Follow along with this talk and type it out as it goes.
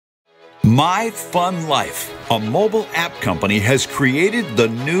My Fun Life, a mobile app company, has created the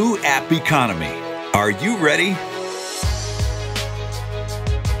new app economy. Are you ready?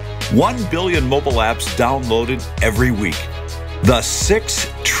 1 billion mobile apps downloaded every week. The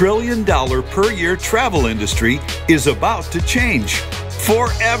 $6 trillion per year travel industry is about to change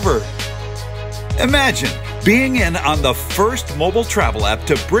forever. Imagine being in on the first mobile travel app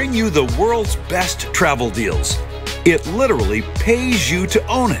to bring you the world's best travel deals. It literally pays you to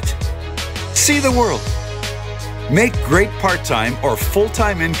own it. See the world. Make great part-time or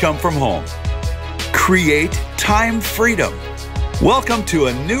full-time income from home. Create time freedom. Welcome to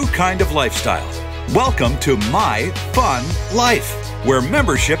a new kind of lifestyle. Welcome to My Fun Life, where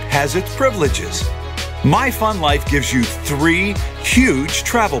membership has its privileges. My Fun Life gives you 3 huge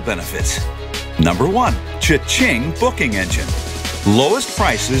travel benefits. Number 1, Cha-Ching booking engine. Lowest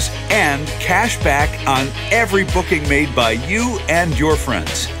prices and cash back on every booking made by you and your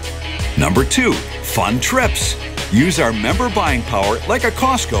friends. Number 2, Fun Trips. Use our member buying power like a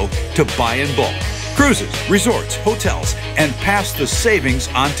Costco to buy in bulk. Cruises, resorts, hotels, and pass the savings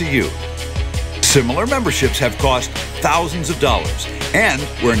on to you. Similar memberships have cost thousands of dollars. And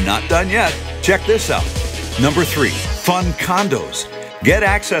we're not done yet. Check this out. Number 3, Fun Condos. Get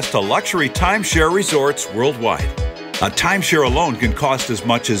access to luxury timeshare resorts worldwide. A timeshare alone can cost as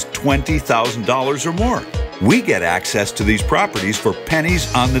much as $20,000 or more. We get access to these properties for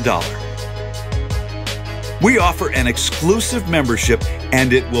pennies on the dollar. We offer an exclusive membership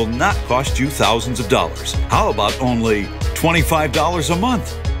and it will not cost you thousands of dollars. How about only $25 a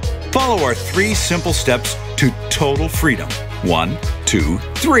month? Follow our 3 simple steps to total freedom. 1, 2,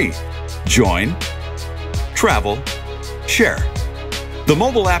 3. Join, travel, share. The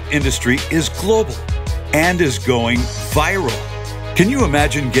mobile app industry is global and is going viral. Can you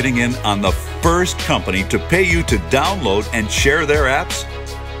imagine getting in on the first company to pay you to download and share their apps?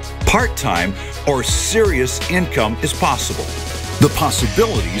 Part-time or serious income is possible. The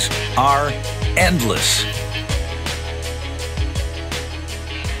possibilities are endless.